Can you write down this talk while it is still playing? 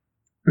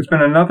It's been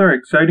another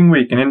exciting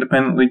week in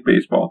Independent League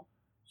Baseball.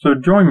 So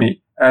join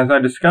me as I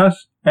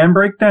discuss and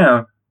break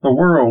down the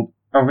world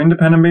of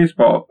independent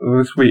baseball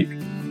this week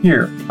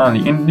here on the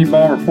Indie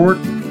Ball Report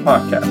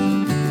podcast.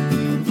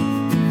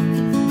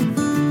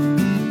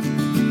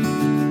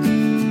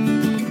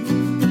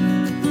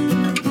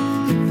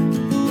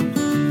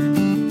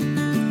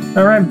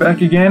 Alright,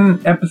 back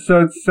again,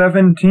 episode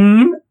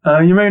 17.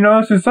 You may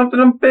notice there's something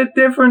a bit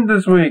different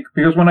this week,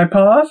 because when I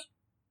pause,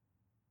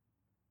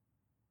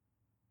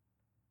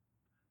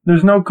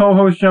 there's no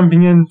co-host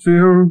jumping in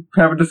to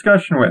have a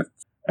discussion with.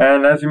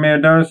 And as you may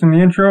have noticed in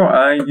the intro,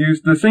 I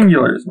used the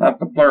singulars,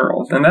 not the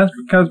plurals. And that's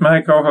because my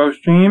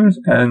co-host James,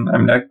 and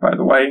I'm Nick, by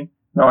the way.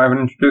 No, I haven't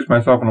introduced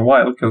myself in a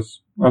while,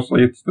 because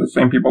mostly it's the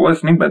same people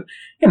listening, but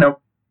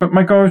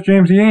my co-host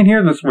James, he ain't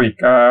here this week.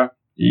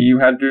 He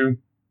had to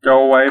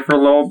go away for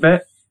a little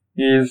bit.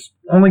 He's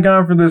only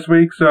gone for this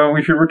week, so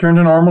we should return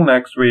to normal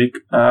next week.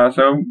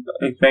 So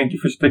thank you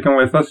for sticking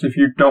with us. If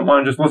you don't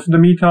want to just listen to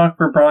me talk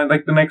for probably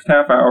like the next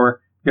half hour,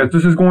 because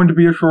this is going to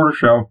be a shorter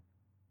show.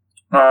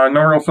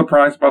 No real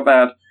surprise about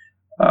that,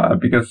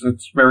 because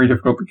it's very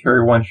difficult to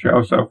carry one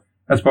show. So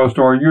as opposed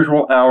to our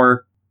usual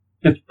hour,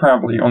 it's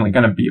probably only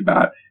going to be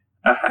about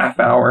a half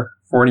hour,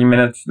 40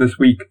 minutes this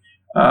week,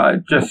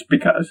 just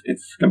because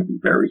it's going to be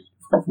very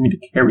difficult for me to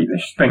carry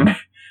this thing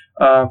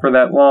for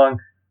that long.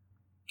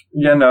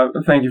 Yeah, no,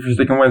 thank you for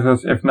sticking with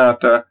us. If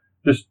not,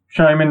 just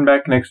chime in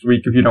back next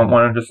week if you don't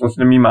want to just listen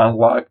to me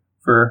monologue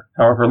for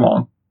however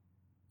long.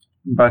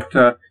 But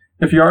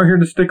if you are here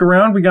to stick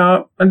around, we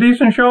got a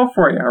decent show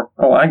for you.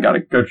 Well, I got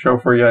a good show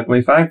for you, at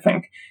least I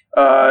think.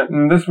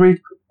 And this week,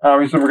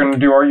 obviously, we're going to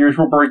do our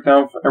usual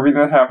breakdown of everything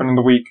that happened in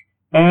the week.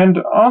 And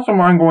also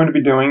what I'm going to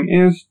be doing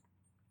is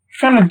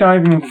kind of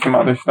diving into some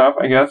other stuff,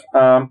 I guess.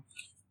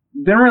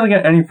 Didn't really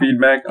get any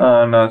feedback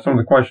on some of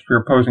the questions we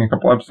were posing a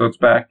couple episodes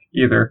back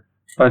either.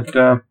 But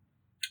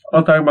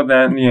I'll talk about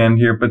that in the end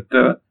here. But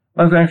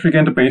let's actually get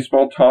into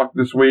baseball talk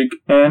this week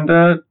and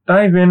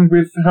dive in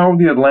with how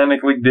the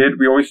Atlantic League did.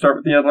 We always start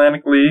with the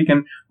Atlantic League.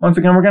 And once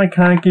again, we're going to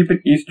kind of keep it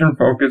Eastern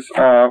focus.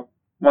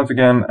 Once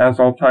again, as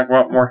I'll talk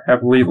about more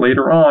heavily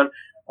later on,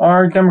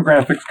 our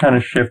demographics kind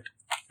of shift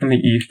in the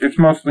East. It's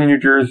mostly New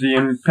Jersey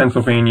and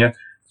Pennsylvania.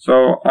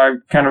 So I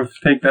kind of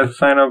take that as a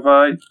sign of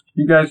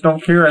you guys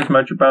don't care as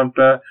much about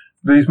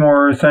these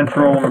more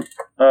Central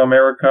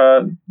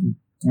America,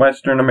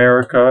 Western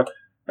America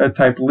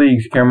type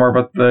leagues. You care more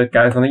about the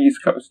guys on the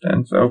East Coast.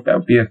 And so that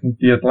would be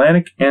the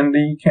Atlantic and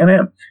the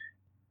Can-Am.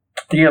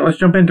 Yeah, let's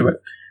jump into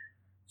it.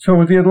 So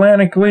with the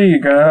Atlantic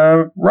League,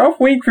 rough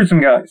week for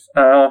some guys.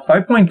 High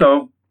Point,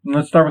 though,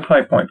 let's start with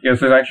High Point, because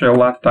there's actually a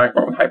lot to talk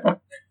about with High Point.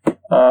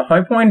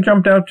 High Point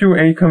jumped out to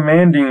a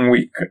commanding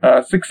week.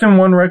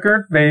 6-1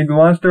 record. They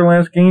lost their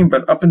last game,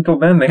 but up until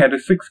then, they had a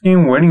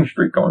 6-game winning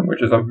streak going,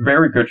 which is a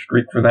very good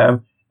streak for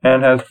them,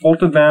 and has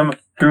vaulted them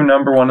to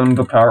number one in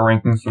the power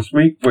rankings this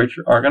week, which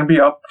are going to be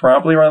up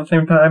probably around the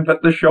same time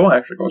that the show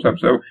actually goes up.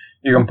 So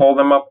you can pull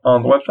them up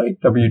on the website,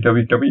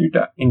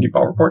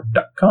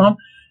 www.indieballreport.com,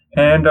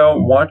 and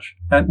watch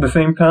at the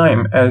same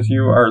time as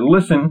you are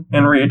listen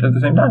and read at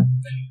the same time.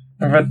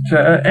 But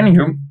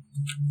anywho,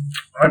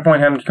 High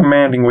Point had a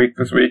commanding week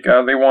this week.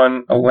 They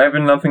won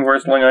 11-0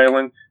 versus Long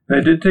Island.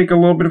 They did take a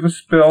little bit of a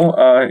spill,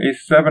 a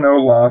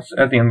 7-0 loss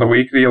at the end of the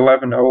week. The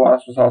 11-0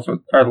 loss was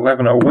also, or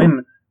 11-0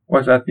 win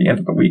was at the end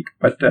of the week.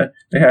 But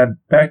they had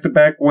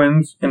back-to-back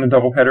wins in a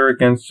doubleheader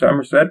against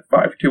Somerset,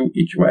 5-2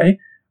 each way.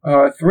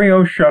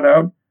 3-0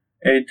 shutout,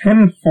 a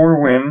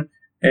 10-4 win,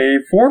 a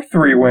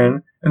 4-3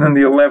 win, and then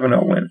the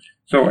 11-0 win.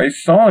 So a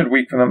solid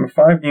week for them, a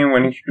 5-game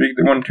winning streak.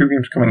 They won 2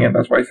 games coming in,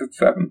 that's why I said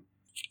 7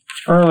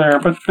 earlier,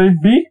 but they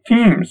beat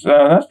teams.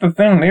 That's the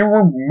thing. They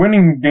were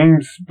winning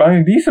games by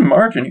a decent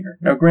margin here.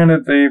 Now,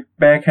 granted, the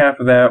back half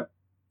of that,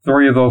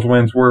 3 of those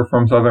wins were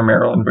from Southern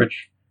Maryland,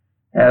 which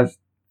has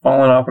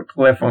fallen off a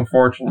cliff,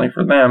 unfortunately,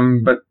 for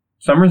them. But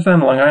Somerset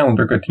and Long Island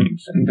are good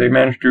teams, and they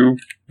managed to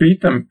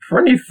beat them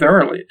pretty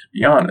thoroughly, to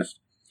be honest.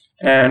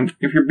 And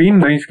if you're beating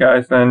these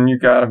guys, then you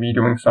gotta be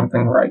doing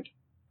something right.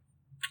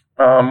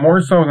 More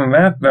so than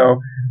that,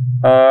 though,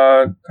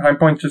 High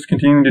Point just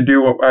continuing to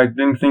do what I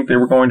didn't think they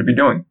were going to be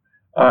doing.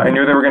 I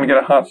knew they were going to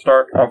get a hot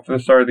start after the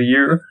start of the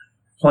year,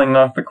 playing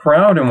off the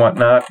crowd and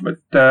whatnot, but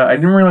I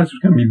didn't realize it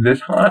was going to be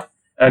this hot.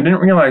 I didn't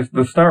realize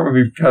the start would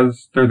be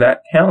because they're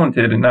that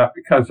talented and not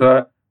because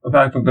of the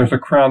fact that there's a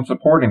crowd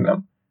supporting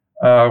them,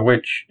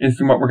 which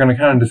is what we're going to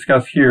kind of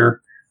discuss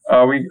here.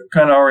 We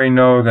kind of already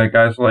know that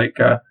guys like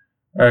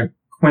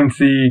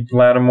Quincy,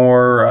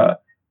 Lattimore,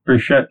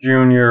 Bichette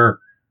Jr.,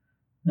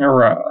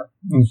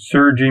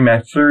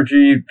 Matt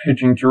Sergi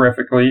pitching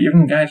terrifically.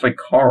 Even guys like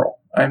Carl.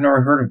 I've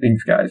never heard of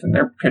these guys, and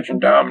they're pitching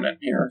dominant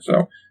here.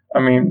 So, I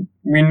mean,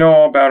 we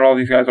know about all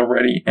these guys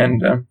already,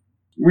 and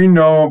we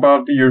know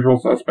about the usual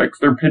suspects.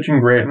 They're pitching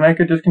great, and I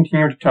could just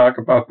continue to talk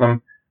about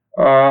them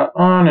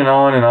on and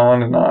on and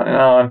on and on and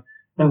on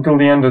until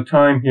the end of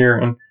time here,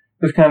 and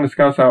just kind of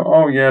discuss how,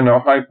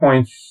 High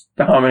Point's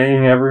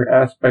dominating every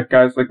aspect.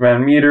 Guys like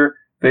Van Meter,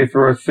 they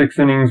throw 6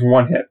 innings,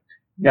 1 hit.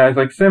 Guys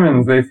like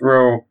Simmons, they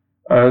throw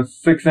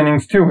 6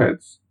 innings, 2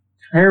 hits.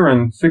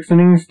 Heron, 6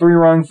 innings, 3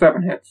 runs,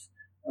 7 hits.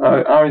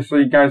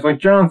 Obviously, guys like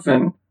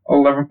Johnson,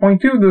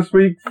 11.2 this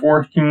week,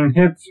 14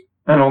 hits,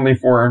 and only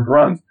 4 earned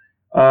runs.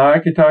 I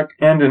could talk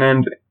end and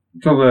end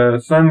until the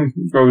sun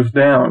goes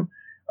down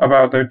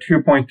about their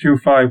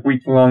 2.25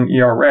 week-long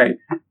ERA,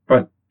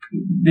 but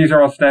these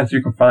are all stats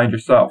you can find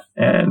yourself,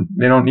 and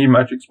they don't need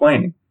much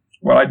explaining.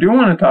 What I do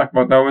want to talk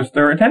about, though, is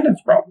their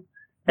attendance problem,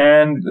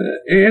 and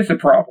it is a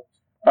problem.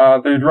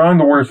 They're drawing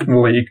the worst in the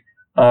league,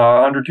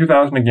 under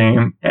 2,000 a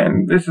game,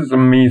 and this is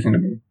amazing to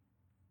me.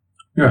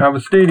 You have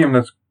a stadium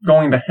that's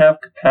going to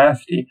half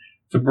capacity.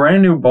 It's a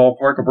brand new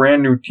ballpark, a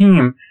brand new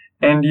team,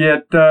 and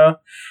yet,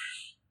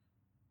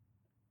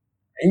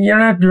 you're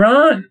not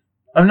drawn.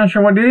 I'm not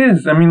sure what it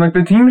is. I mean, like,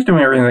 the team's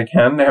doing everything they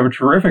can. They have a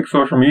terrific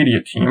social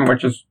media team,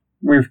 which is,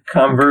 we've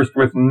conversed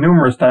with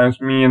numerous times,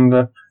 me and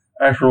the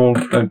actual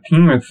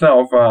team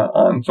itself,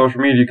 on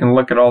social media. You can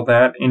look at all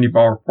that, Indie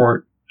Ball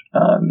Report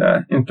on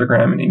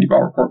Instagram and Indie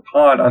Ball Report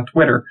Pod on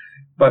Twitter.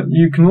 But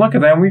you can look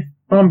at that, and we've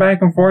gone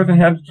back and forth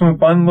and had some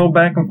fun little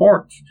back and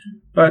forths.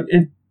 But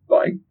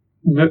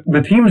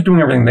the team is doing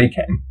everything they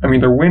can. I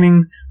mean, they're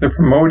winning, they're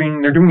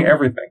promoting, they're doing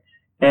everything.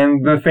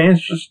 And the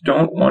fans just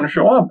don't want to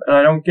show up, and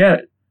I don't get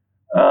it.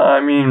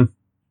 I mean,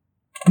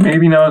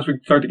 maybe now as we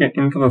start to get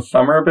into the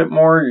summer a bit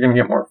more, you're going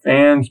to get more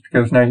fans,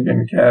 because now you're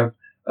going to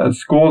have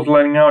schools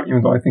letting out,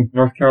 even though I think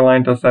North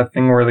Carolina does that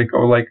thing where they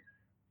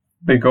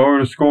go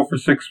to school for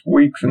 6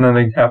 weeks, and then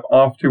they have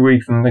off 2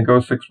 weeks, and then they go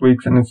 6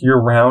 weeks, and it's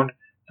year-round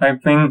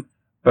type thing.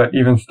 But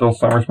even still,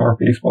 summer's more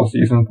baseball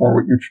season for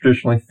what you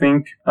traditionally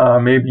think.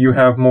 Maybe you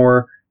have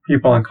more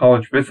people on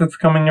college visits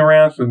coming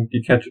around, so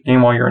you catch a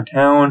game while you're in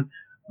town,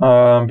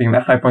 being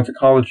that High Point's a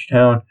college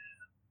town.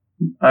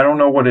 I don't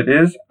know what it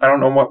is. I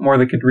don't know what more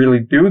they could really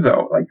do,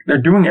 though. Like,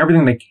 they're doing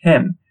everything they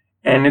can.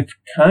 And it's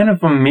kind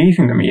of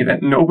amazing to me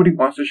that nobody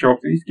wants to show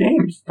up to these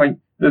games. Like,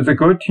 there's a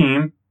good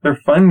team. They're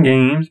fun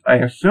games. I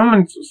assume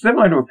it's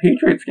similar to a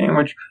Patriots game,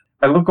 which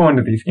I love going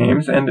to these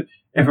games. And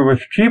if it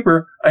was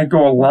cheaper, I'd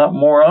go a lot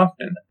more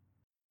often.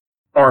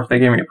 Or if they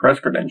gave me a press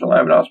credential,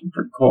 that would also be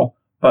pretty cool.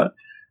 But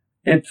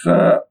it's,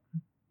 I'm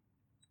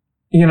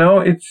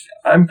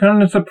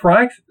kind of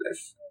surprised at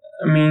this.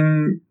 I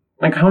mean,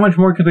 like, how much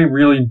more could they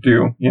really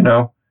do,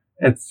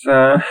 It's,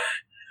 I'm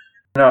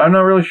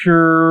not really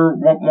sure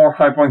what more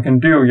High Point can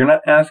do. You're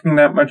not asking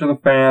that much of the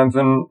fans,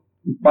 and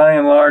by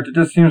and large, it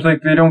just seems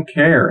like they don't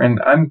care.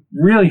 And I'm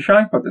really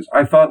shocked about this.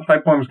 I thought High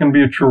Point was going to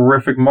be a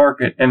terrific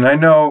market, and I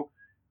know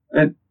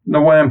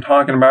the way I'm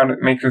talking about it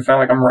makes it sound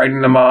like I'm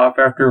writing them off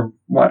after,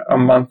 a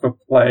month of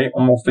play,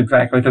 almost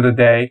exactly to the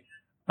day.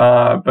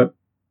 But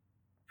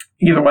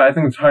either way, I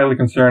think it's highly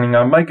concerning.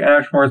 Mike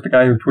Ashmore is the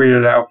guy who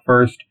tweeted it out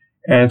first,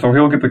 and so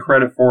he'll get the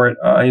credit for it.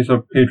 He's a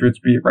Patriots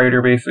beat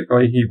writer,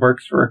 basically. He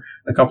works for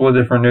a couple of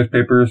different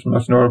newspapers,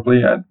 most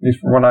notably, at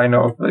least from what I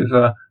know, is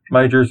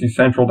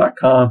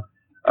MyJerseyCentral.com.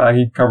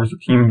 He covers the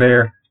team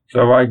there,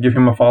 so I give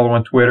him a follow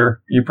on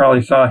Twitter. You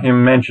probably saw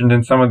him mentioned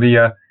in some of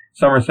the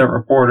Somerset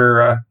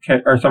reporter,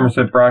 or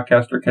Somerset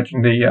broadcaster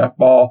catching the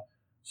ball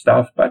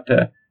stuff, but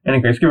in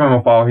any case, give him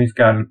a follow. He's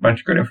got a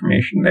bunch of good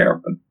information there.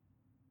 But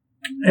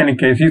in any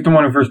case, he's the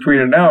one who first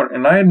tweeted it out,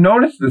 and I had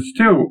noticed this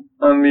too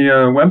on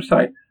the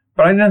website,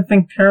 but I didn't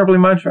think terribly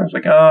much. I was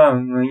like,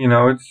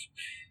 it's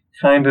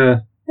kind of,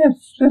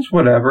 it's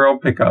whatever, I'll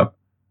pick up.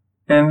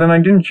 And then I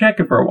didn't check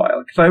it for a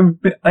while, because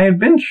I had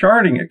been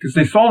charting it, because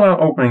they sold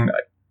out opening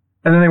night,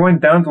 and then they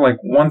went down to like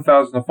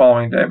 1,000 the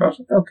following day, but I was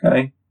like,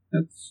 okay,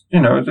 it's,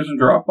 just a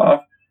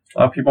drop-off.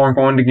 People aren't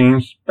going to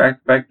games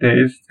back-to-back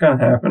days. It's going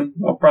to happen.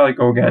 I'll probably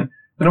go again.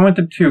 Then I went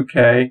to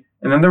 2K,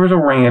 and then there was a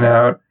rain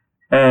out,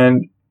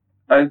 and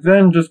I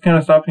then just kind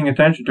of stopped paying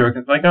attention to it.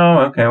 It's like, oh,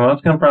 okay, well,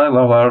 it's going to probably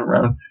level out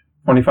around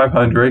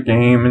 2,500 a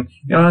game, and,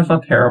 that's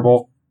not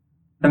terrible.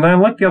 And then I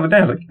looked the other day,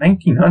 I was like,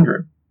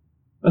 1,900.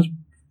 That's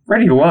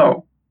pretty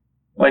low.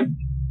 Like,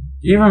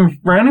 even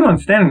for anyone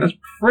standing, that's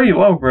pretty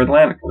low for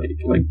Atlantic League.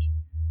 Like,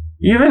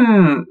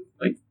 even,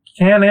 like,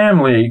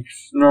 Can-Am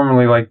leagues,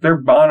 normally, like, they're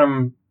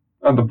bottom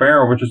of the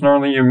barrel, which is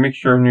normally a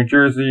mixture of New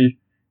Jersey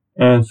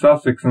and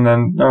Sussex, and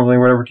then normally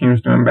whatever team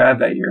is doing bad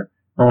that year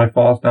normally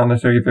falls down to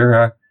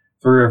either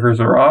Three Rivers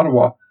or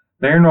Ottawa.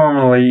 They're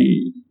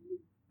normally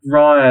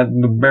drawn at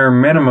the bare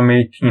minimum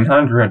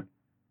 1,800,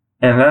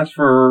 and that's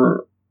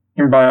for,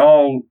 and by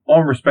all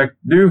respect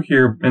due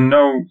here, and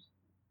no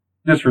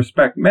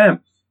disrespect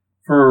meant,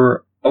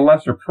 for a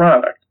lesser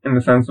product, in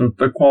the sense of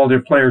the quality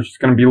of players is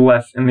going to be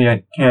less in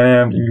the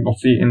Can-Am than you will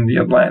see in the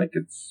Atlantic.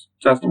 It's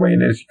just the way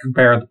it is. You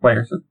compare the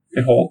players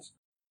it holds.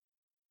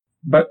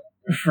 But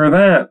for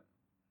that,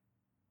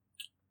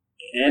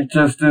 it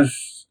just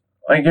is,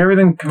 like,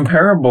 everything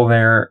comparable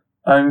there.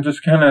 I'm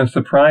just kind of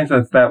surprised that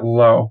it's that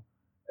low.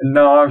 And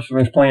now, obviously,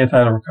 there's plenty of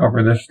time to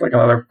recover. There's like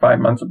another 5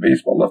 months of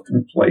baseball left to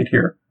be played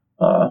here.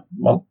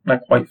 Well,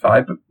 not quite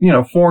 5,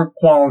 but, 4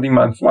 quality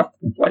months left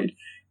to be played.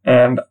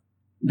 And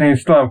they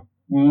still have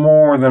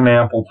more than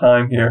ample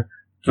time here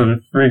to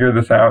figure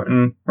this out.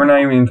 And we're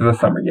not even into the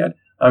summer yet.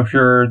 I'm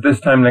sure this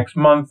time next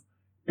month,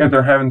 if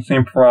they're having the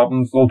same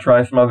problems, they'll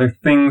try some other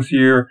things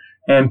here.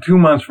 and 2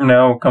 months from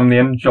now, come the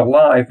end of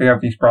July, if they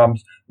have these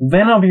problems,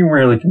 then I'll be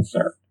really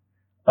concerned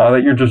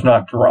that you're just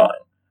not drawing.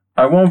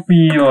 I won't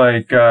be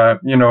like, go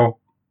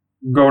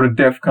to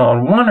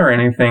DEFCON 1 or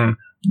anything,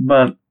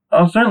 but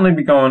I'll certainly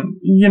be going,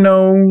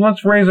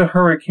 let's raise a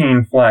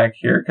hurricane flag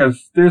here,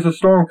 because there's a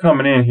storm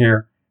coming in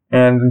here,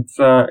 and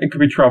it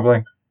could be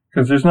troubling,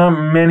 because there's not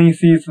many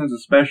seasons,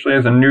 especially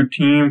as a new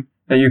team,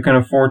 that you can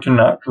afford to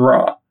not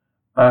draw.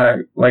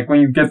 Like when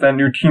you get that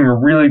new team, you're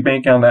really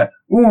banking on that,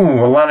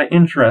 a lot of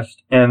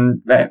interest,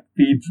 and that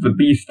feeds the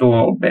beast a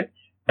little bit,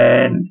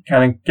 and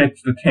kind of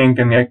gets the tank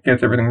and it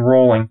gets everything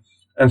rolling.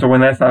 And so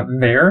when that's not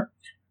there,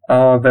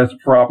 that's a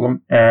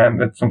problem, and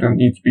that's something that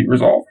needs to be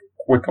resolved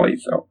quickly.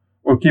 So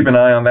we'll keep an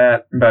eye on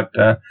that. But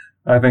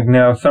I think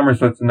now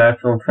Somerset's a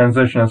natural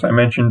transition, as I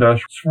mentioned.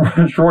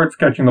 Schwartz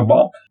catching the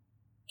ball.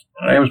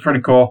 It was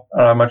pretty cool. I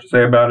don't have much to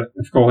say about it.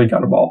 It's cool he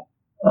got a ball.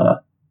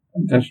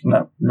 There's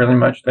not really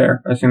much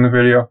there. I've seen the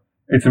video.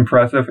 It's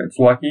impressive. It's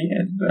lucky,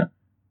 and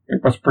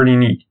it was pretty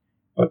neat.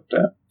 But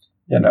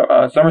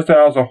Somerset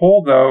as a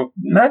whole, though,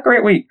 not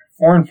great week.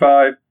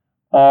 4-5.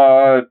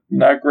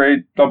 Not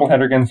great.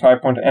 Doubleheader against High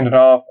Point to end it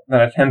off.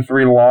 Then a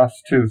 10-3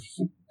 loss to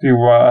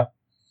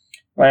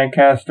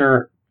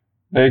Lancaster.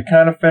 They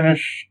kind of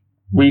finish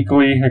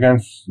weakly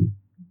against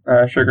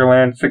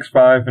Sugarland,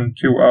 6-5 and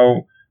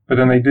 2-0. But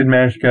then they did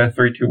manage to get a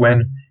 3-2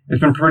 win.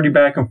 It's been pretty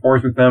back and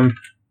forth with them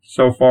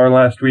so far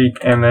last week.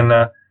 And then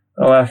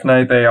last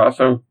night they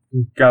also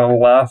got a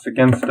loss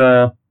against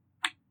the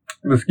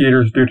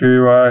Skeeters due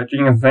to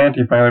Gene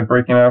Zanti finally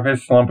breaking out of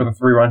his slump with a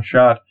 3-run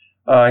shot.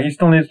 He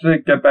still needs to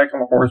get back on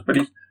the horse, but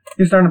he's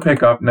starting to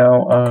pick up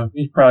now.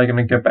 He's probably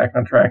going to get back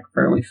on track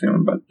fairly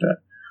soon. But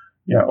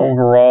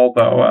overall,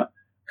 though,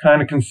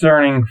 kind of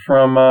concerning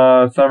from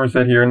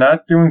Somerset here.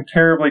 Not doing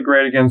terribly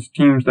great against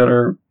teams that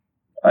are,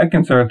 I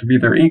consider to be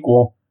their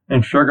equal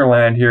in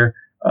Sugarland here.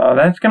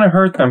 That's going to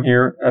hurt them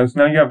here, as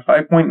now you have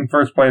High Point in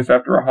first place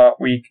after a hot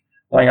week.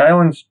 Lang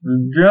Island's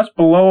just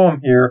below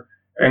them here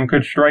and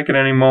could strike at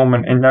any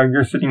moment, and now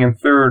you're sitting in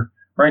third.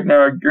 Right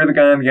now, you're the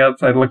guy on the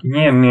outside looking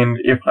in, and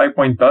if High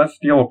Point does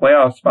steal a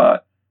playoff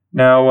spot,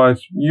 now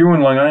it's you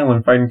and Long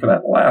Island fighting for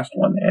that last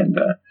one, and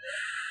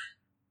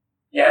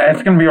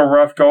it's going to be a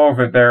rough go of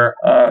it there,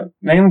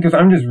 mainly because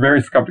I'm just very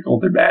skeptical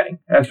of their batting.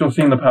 As you'll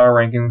see in the power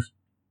rankings,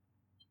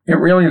 it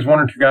really is one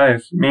or two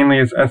guys, mainly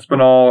it's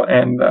Espinal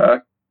and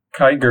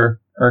Kiger,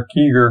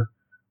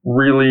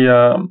 really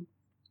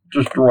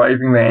just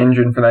driving the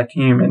engine for that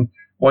team. And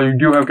while you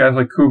do have guys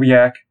like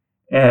Kubiak,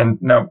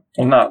 and no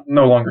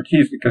longer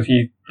Tease because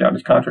he got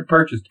his contract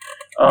purchased,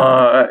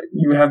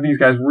 you have these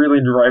guys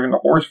really driving the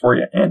horse for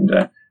you. And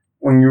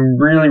when you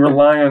really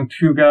rely on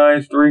 2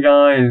 guys, 3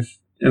 guys,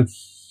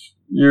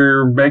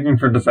 you're begging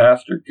for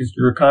disaster because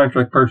you're a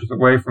contract purchase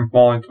away from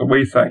falling to the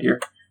wayside here.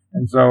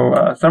 And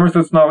so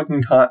Somerset's not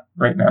looking hot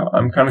right now.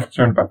 I'm kind of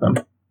concerned about them.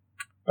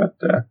 But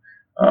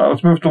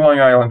let's move to Long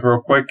Island real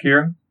quick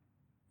here.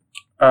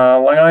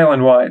 Long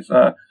Island-wise,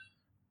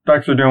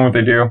 Ducks are doing what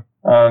they do.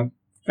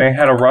 They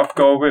had a rough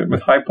go of it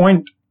with High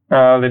Point.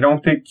 They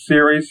don't take the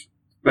series.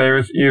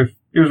 It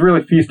was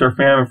really feast or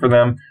famine for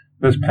them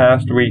this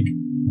past week.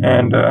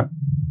 And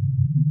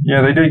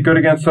they did good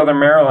against Southern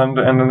Maryland,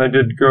 and then they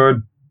did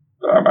good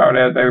about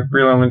it. They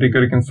really only did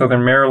good against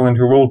Southern Maryland,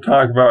 who we'll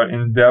talk about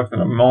in depth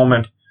in a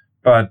moment.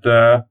 But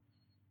they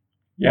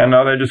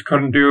just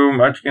couldn't do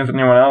much against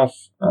anyone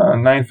else.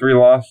 9-3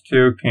 loss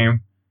too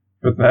came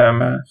with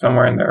them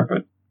somewhere in there.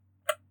 But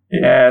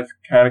it's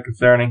kind of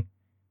concerning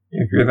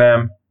if you're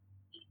them.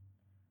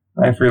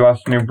 9-3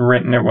 loss to New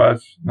Britain. It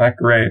was not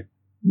great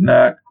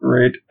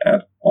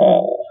at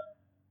all.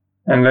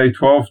 And a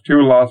 12-2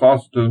 loss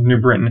also to New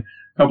Britain.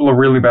 A couple of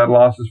really bad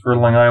losses for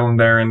Long Island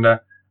there, and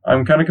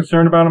I'm kind of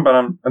concerned about them. But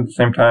at the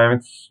same time,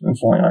 it's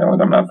Long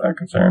Island. I'm not that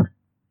concerned.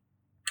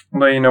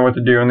 They know what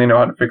to do and they know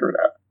how to figure it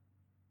out.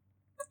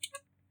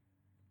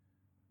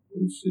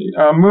 Let's see.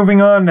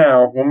 Moving on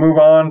now. We'll move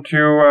on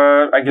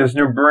to,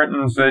 New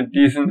Britain's a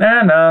decent...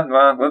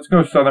 let's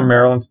go Southern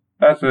Maryland.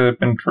 That's been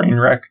a train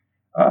wreck.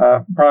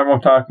 Probably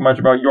won't talk much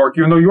about York,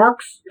 even though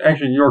York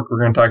we're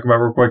going to talk about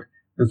real quick,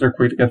 because they're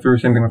quick to get through.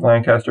 Same thing with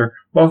Lancaster.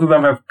 Both of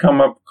them have come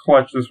up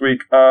clutch this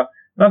week.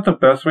 Not the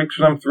best weeks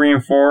for them,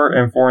 3-4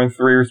 and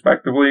 4-3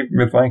 respectively,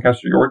 with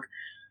Lancaster York.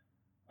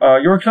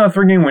 York's on a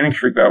 3-game winning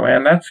streak, though,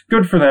 and that's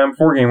good for them.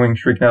 4-game winning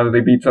streak now that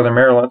they beat Southern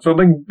Maryland. So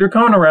they're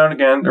coming around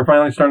again. They're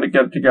finally starting to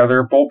get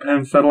together.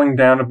 Bullpen settling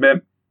down a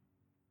bit.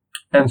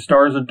 And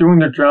Stars are doing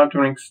their job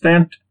to an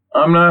extent.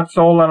 I'm not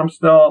sold on them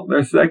still.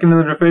 They're second in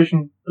the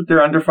division, but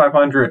they're under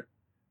 500.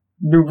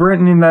 New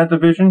Britain in that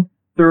division,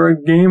 they're a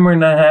game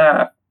and a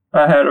half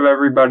ahead of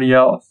everybody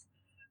else.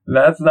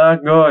 That's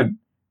not good.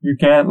 You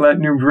can't let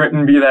New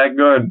Britain be that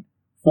good.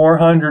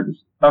 400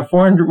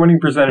 winning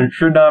percentage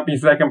should not be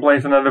second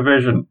place in a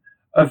division.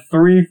 A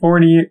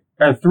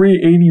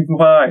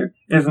 385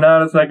 is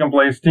not a second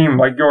place team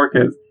like York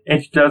is.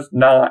 It's just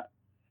not.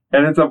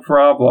 And it's a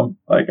problem.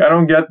 I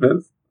don't get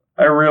this.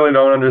 I really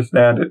don't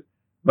understand it.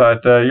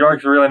 But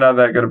York's really not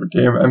that good of a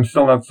team. I'm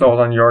still not sold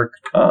on York.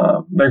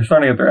 They're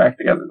starting to get their act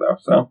together, though.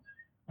 So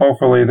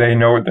hopefully they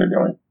know what they're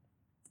doing.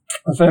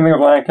 The same thing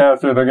with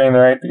Lancaster. They're getting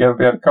their act together.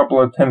 They had a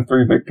couple of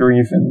 10-3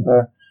 victories, and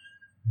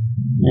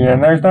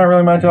and there's not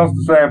really much else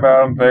to say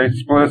about them. They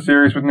split a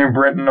series with New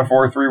Britain, a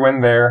 4-3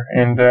 win there,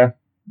 and they're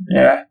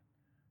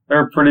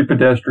a pretty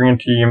pedestrian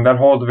team. That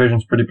whole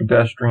division's pretty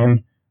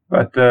pedestrian.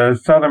 But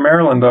Southern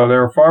Maryland, though,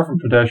 they're far from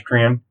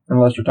pedestrian,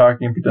 unless you're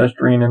talking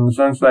pedestrian in the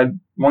sense that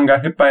one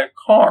got hit by a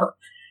car,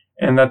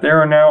 and that they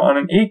are now on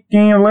an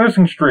 8-game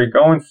losing streak,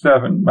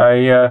 0-7.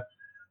 My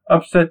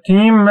upset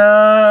team,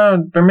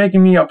 they're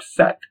making me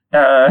upset.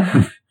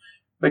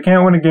 They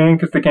can't win a game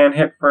because they can't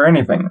hit for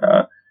anything.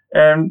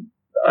 And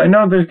I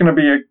know there's going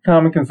to be a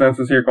common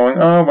consensus here going,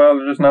 oh, well,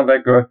 they're just not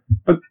that good.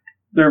 But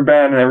they're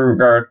bad in every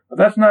regard. But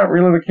that's not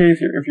really the case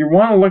here. If you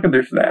want to look at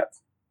their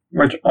stats,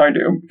 which I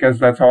do, because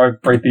that's how I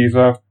rate these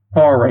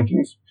power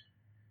rankings,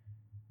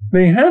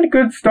 they had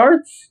good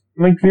starts.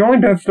 Like, the only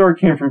bad start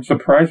came from,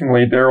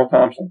 surprisingly, Daryl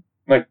Thompson.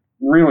 Like,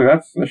 really,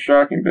 that's the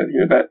shocking bit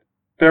here, that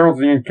Daryl's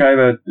the guy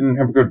that didn't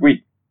have a good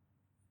week.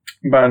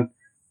 But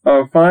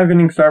a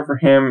 5-inning start for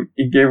him,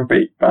 he gave up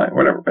 8. Fine,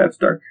 whatever, bad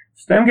start.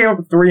 Stem gave up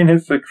 3 in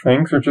his 6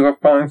 innings, which is a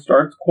fine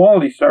start. It's a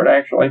quality start,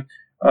 actually.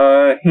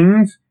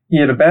 Haynes, he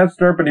had a bad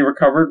start, but he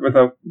recovered with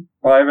a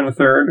 5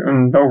 1/3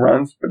 and no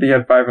runs, but he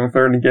had 5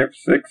 1/3 and he gave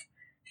 6.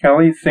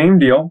 Kelly, same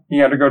deal. He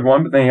had a good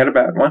one, but then he had a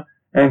bad one.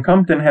 And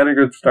Compton had a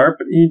good start,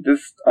 but he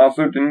just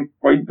also didn't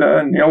quite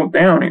nail it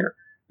down here.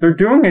 They're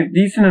doing a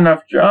decent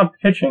enough job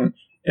pitching.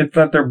 It's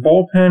that their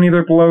bullpen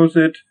either blows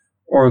it,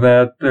 or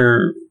that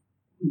their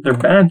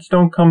bats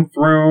don't come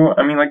through.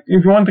 I mean, like,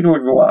 if you want to take a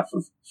look at the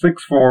losses,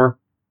 6-4.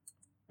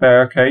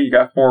 Okay, you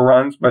got 4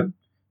 runs, but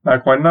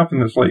not quite enough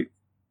in this league.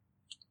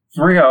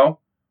 3-0.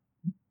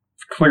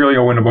 It's clearly a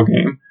winnable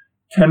game.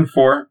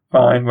 10-4.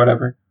 Fine,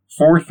 whatever.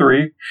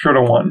 4-3. Should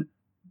have won,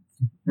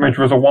 which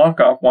was a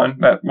walk-off one.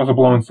 That was a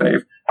blown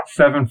save.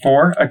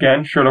 7-4.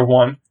 Again, should have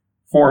won.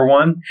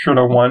 4-1. Should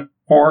have won.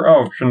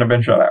 4-0. Shouldn't have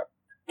been shut out.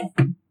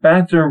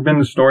 Bats have been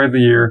the story of the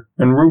year,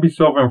 and Ruby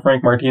Silva and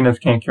Frank Martinez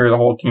can't carry the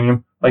whole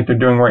team like they're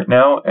doing right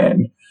now,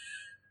 and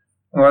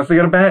unless they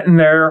get a bat in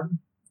there,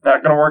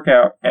 not going to work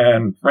out.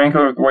 And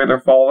frankly, with the way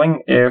they're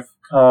falling, if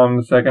come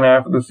the second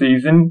half of the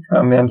season,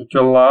 come the end of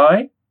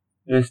July,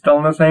 they're still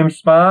in the same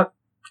spot,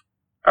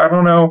 I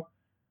don't know.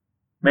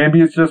 Maybe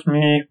it's just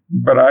me,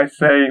 but I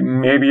say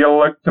maybe you'll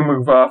look to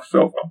move off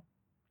Silva.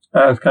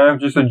 It's kind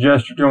of just a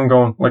gesture to him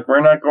going, like,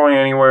 we're not going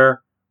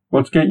anywhere.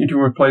 Let's get you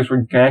to a place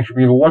where you can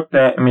actually be looked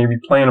at and maybe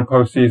play in a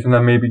postseason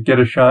and maybe get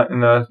a shot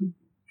in a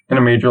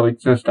major league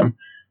system.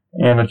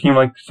 And a team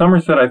like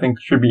Somerset, I think,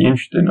 should be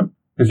interested in him.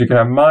 Because you could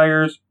have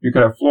Myers, you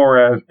could have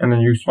Flores, and then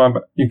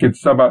you could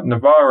sub out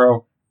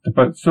Navarro to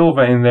put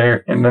Silva in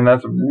there, and then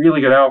that's a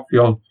really good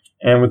outfield.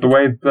 And with the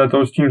way that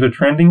those teams are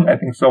trending, I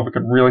think Silva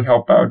could really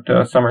help out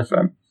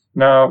Somerset.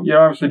 Now, you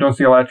obviously don't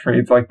see a lot of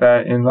trades like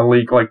that in a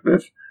league like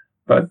this,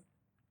 but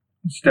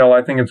still,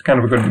 I think it's kind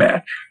of a good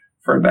match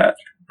for that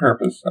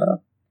purpose.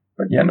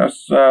 But yeah, no,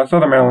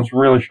 Southern Maryland's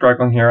really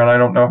struggling here, and I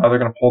don't know how they're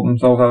going to pull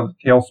themselves out of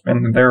the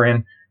tailspin that they're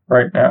in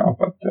right now.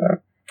 But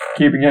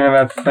keeping in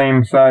that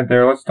same side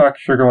there, let's talk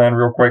Sugarland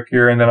real quick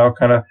here, and then I'll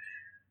kind of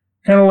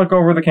look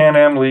over the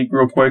Can-Am League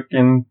real quick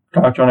and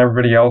touch on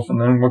everybody else, and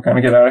then we'll kind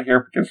of get out of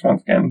here, because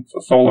once again, it's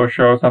a solo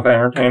show. It's not that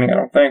entertaining, I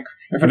don't think.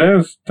 If it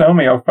is, tell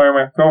me. I'll fire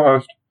my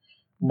co-host.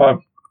 But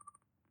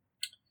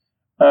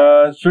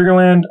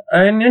Sugarland,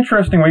 an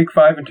interesting week,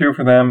 5-2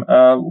 for them.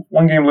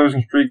 1-game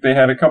losing streak. They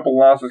had a couple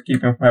losses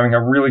keeping them from having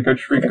a really good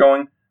streak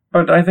going,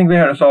 but I think they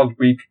had a solid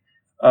week.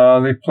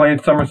 They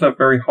played Somerset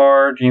very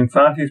hard. Gene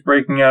Santi's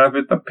breaking out of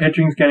it. The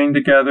pitching's getting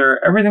together.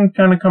 Everything's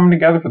kind of coming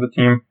together for the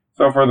team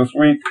so far this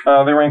week.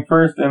 They ranked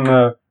first in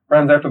the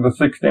runs after the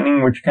 6th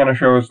inning, which kind of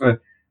shows that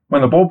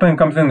when the bullpen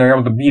comes in, they're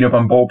able to beat up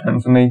on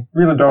bullpens, and they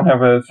really don't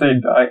have a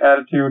say-die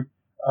attitude.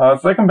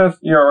 Second best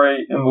ERA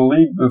in the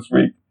league this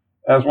week,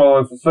 as well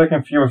as the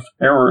second fewest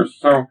errors.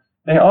 So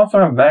they also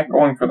have that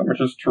going for them,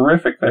 which is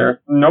terrific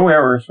there. No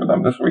errors for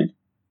them this week,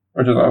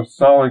 which is a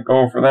solid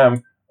goal for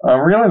them.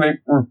 Really, they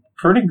were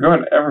pretty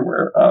good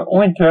everywhere.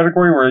 Only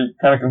category where you're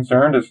kind of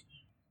concerned is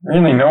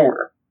really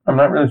nowhere. I'm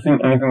not really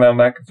seeing anything that I'm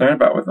that concerned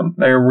about with them.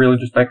 They're really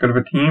just that good of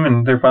a team,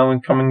 and they're finally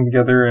coming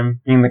together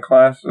and being the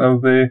class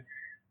of the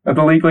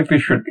league like they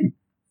should be.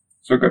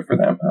 So good for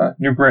them.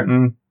 New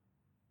Britain.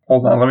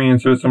 Hold on, let me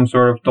insert some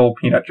sort of dull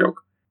peanut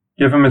joke.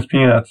 Give him his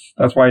peanuts.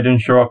 That's why he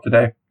didn't show up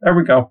today. There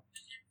we go.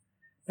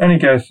 Any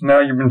case,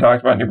 now you've been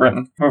talking about New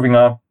Britain. Moving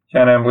on.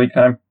 Can-Am League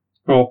time.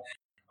 Cool.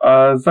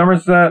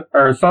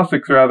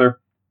 Sussex rather,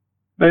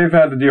 they've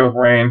had to deal with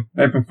rain.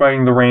 They've been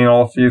fighting the rain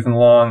all season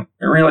long.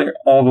 Really,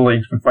 all the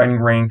league's been fighting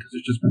rain because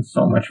there's just been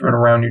so much of it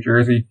around New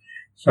Jersey.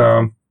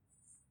 So,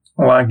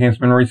 a lot of games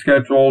have been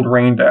rescheduled,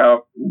 rained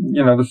out,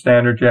 the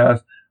standard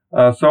jazz.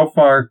 So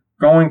far,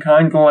 going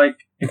kind of like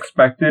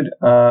expected,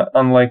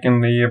 unlike in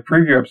the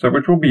preview episode,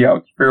 which will be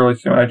out fairly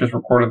soon. I just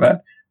recorded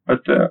that.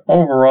 But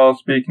overall,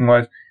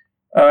 speaking-wise,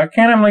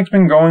 Can-Am League's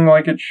been going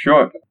like it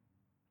should.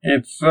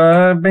 It's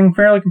been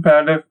fairly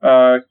competitive.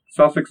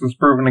 Sussex has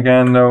proven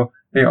again, though,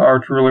 they are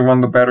truly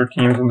one of the better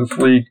teams in this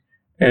league.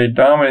 A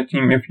dominant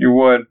team, if you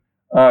would.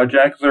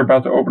 Jackals are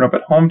about to open up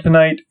at home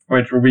tonight,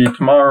 which will be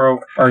tomorrow,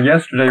 or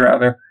yesterday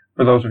rather,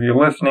 for those of you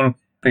listening.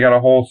 They got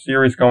a whole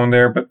series going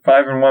there, but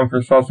 5-1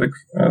 for Sussex,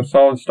 a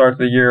solid start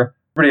to the year.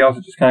 Everybody else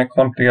is just kind of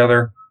clumped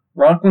together.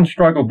 Rockland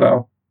struggled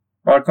though.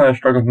 Rockland has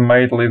struggled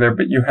mightily there,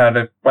 but you had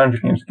a bunch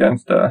of games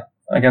against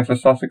a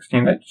Sussex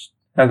team that just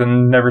has a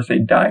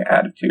never-say-die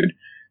attitude.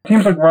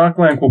 Teams like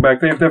Rockland and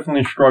Quebec, they've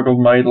definitely struggled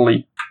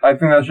mightily. I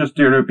think that's just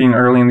due to it being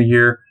early in the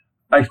year.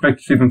 I expect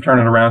to see them turn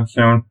it around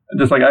soon.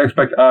 Just like I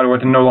expect Ottawa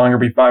to no longer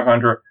be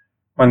 500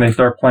 when they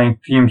start playing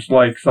teams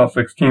like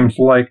Sussex, teams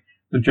like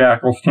the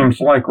Jackals, teams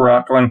like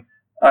Rockland.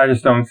 I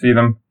just don't see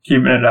them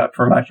keeping it up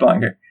for much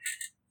longer.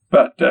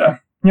 But,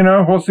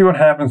 we'll see what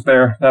happens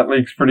there. That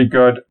league's pretty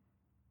good.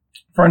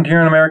 Frontier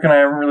and American I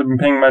haven't really been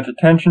paying much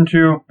attention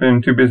to.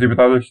 Been too busy with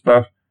other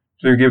stuff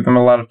to give them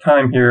a lot of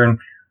time here. And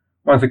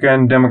once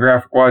again,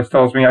 demographic-wise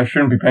tells me I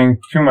shouldn't be paying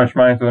too much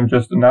mind to them,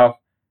 just enough.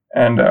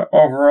 And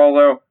overall,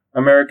 though,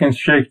 Americans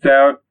shaked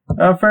out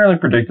fairly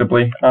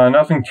predictably.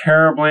 Nothing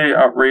terribly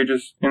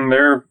outrageous in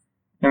their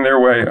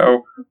way.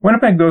 Oh,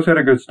 Winnipeg, those had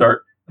a good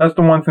start. That's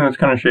the one thing that's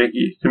kind of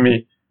shaky to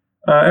me.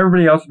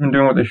 Everybody else has been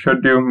doing what they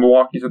should do.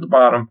 Milwaukee's at the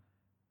bottom.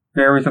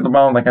 Gary's at the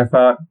bottom, like I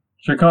thought.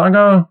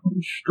 Chicago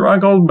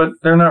struggled, but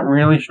they're not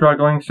really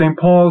struggling. St.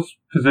 Paul's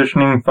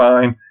positioning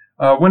fine.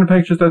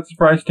 Winnipeg's just that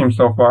surprise team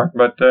so far,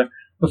 but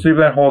we'll see if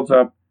that holds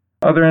up.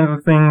 Other end of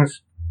the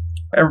things,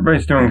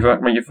 everybody's doing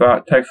exactly what you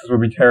thought. Texas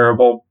would be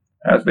terrible,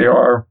 as they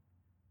are.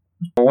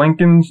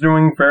 Lincoln's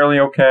doing fairly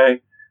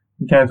okay.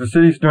 Kansas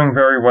City's doing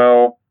very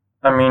well.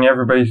 I mean,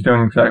 everybody's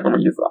doing exactly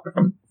what you thought of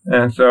them.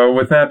 And so,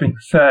 with that being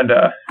said,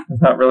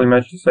 there's not really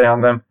much to say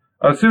on them.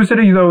 Sioux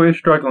City, though, is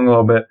struggling a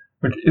little bit,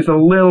 which is a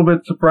little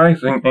bit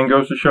surprising and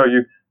goes to show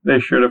you they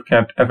should have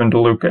kept Evan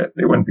DeLuca.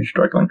 They wouldn't be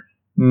struggling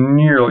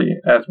nearly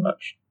as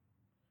much.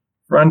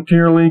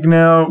 Frontier League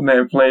now,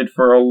 they've played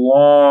for a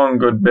long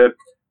good bit.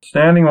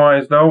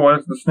 Standing-wise, though, what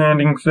does the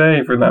standing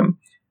say for them?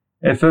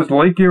 It says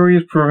Lake Erie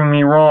is proving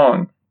me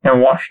wrong,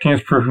 and Washington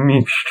is proving me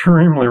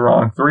extremely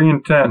wrong.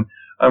 3-10.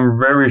 I'm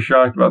very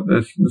shocked about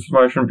this. This is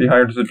why I shouldn't be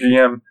hired as a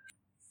GM.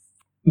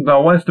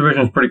 The West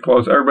Division is pretty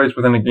close. Everybody's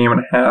within a game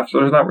and a half, so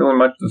there's not really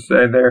much to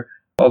say there.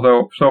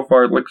 Although, so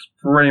far, it looks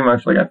pretty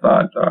much like I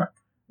thought.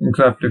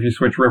 Except if you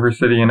switch River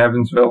City and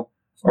Evansville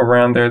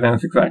around there, then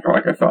it's exactly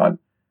like I thought.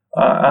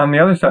 On the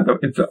other side, though,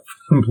 it's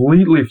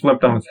completely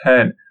flipped on its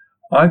head.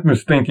 I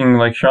was thinking,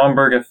 like,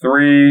 Schaumburg at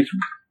 3,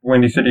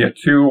 Windy City at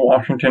 2,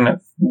 Washington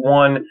at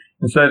 1.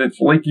 Instead, it's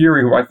Lake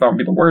Erie, who I thought would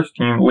be the worst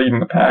team, leading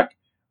the pack.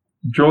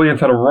 Joliet's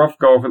had a rough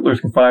go of it,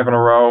 losing 5 in a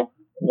row.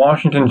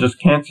 Washington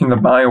just can't seem to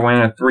buy a win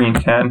at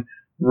 3-10.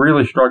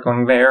 Really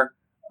struggling there.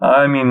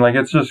 I mean, like,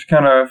 it's just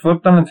kind of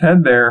flipped on its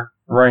head there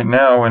right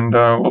now, and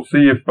we'll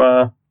see if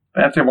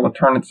that's able to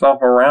turn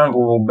itself around a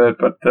little bit.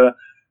 But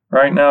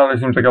right now, there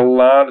seems like a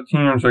lot of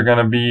teams are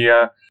going to be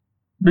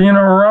being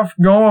a rough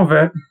go of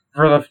it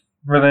for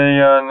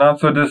the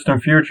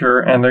not-so-distant future,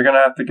 and they're going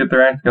to have to get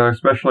their act together,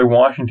 especially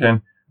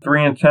Washington.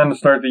 3-10 to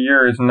start the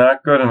year is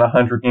not good in a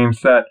 100-game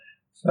set.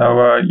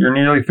 So you're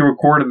nearly through a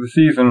quarter of the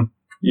season.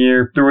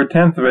 You're through a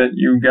tenth of it.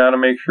 You got to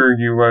make sure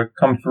you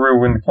come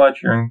through in the clutch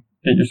here and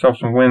get yourself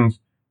some wins.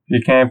 If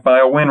you can't buy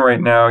a win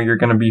right now, you're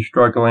going to be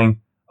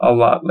struggling a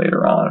lot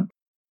later on.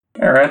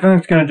 Alright, I think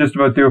it's going to just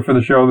about do it for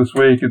the show this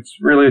week. It's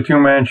really a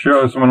two-man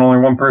show, so when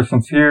only one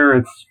person's here,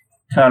 it's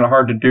kind of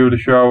hard to do the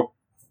show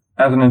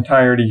as an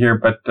entirety here,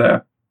 but,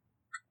 I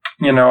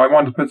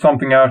wanted to put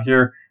something out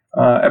here.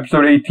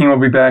 Episode 18 will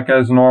be back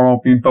as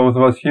normal. Be both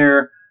of us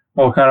here.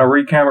 We'll kind of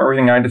recap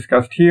everything I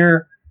discussed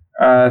here,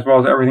 as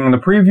well as everything in the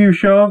preview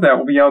show. That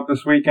will be out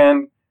this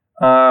weekend.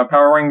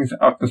 Power Rings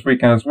out this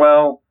weekend as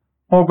well.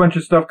 Whole bunch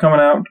of stuff coming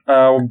out.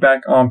 We'll be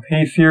back on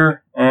pace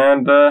here.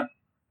 And,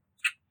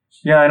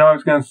 I know I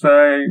was going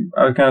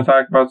to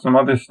talk about some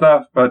other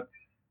stuff, but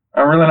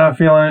I'm really not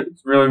feeling it.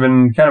 It's really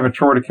been kind of a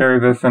chore to carry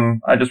this,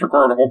 and I just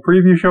recorded a whole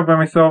preview show by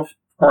myself.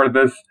 Part of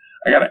this,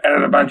 I got to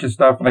edit a bunch of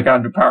stuff, and I got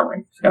to do Power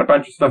Rings. Got a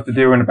bunch of stuff to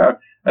do in about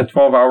a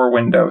 12-hour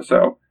window,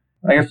 so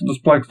I guess we'll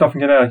just plug stuff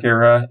and get out of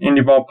here.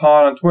 IndieBall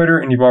Pod on Twitter,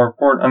 IndieBall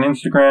Report on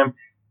Instagram,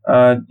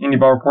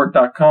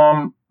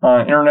 IndieBallReport.com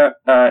on internet,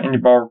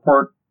 IndieBall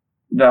Report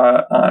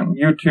on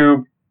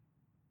YouTube,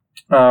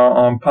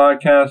 on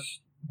podcast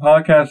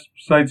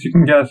sites you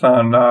can guess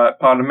on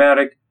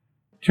Podomatic,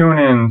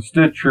 TuneIn,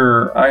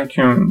 Stitcher,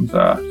 iTunes,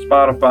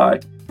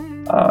 Spotify.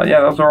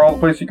 Those are all the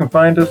places you can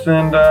find us,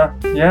 and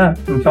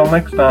until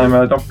next time,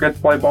 don't forget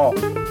to play ball.